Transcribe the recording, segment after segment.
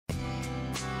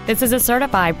This is a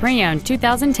certified pre-owned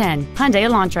 2010 Hyundai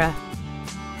Elantra.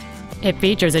 It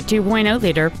features a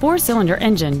 2.0-liter four-cylinder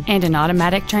engine and an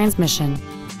automatic transmission.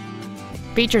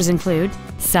 Features include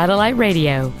satellite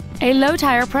radio, a low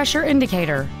tire pressure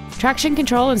indicator, traction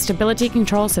control and stability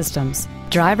control systems,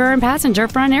 driver and passenger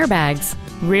front airbags,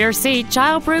 rear seat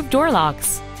child-proof door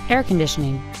locks, air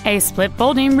conditioning, a split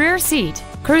folding rear seat,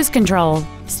 cruise control,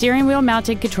 steering wheel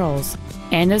mounted controls,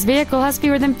 and this vehicle has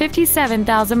fewer than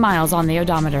 57,000 miles on the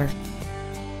odometer.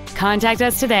 Contact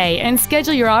us today and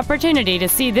schedule your opportunity to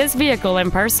see this vehicle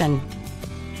in person.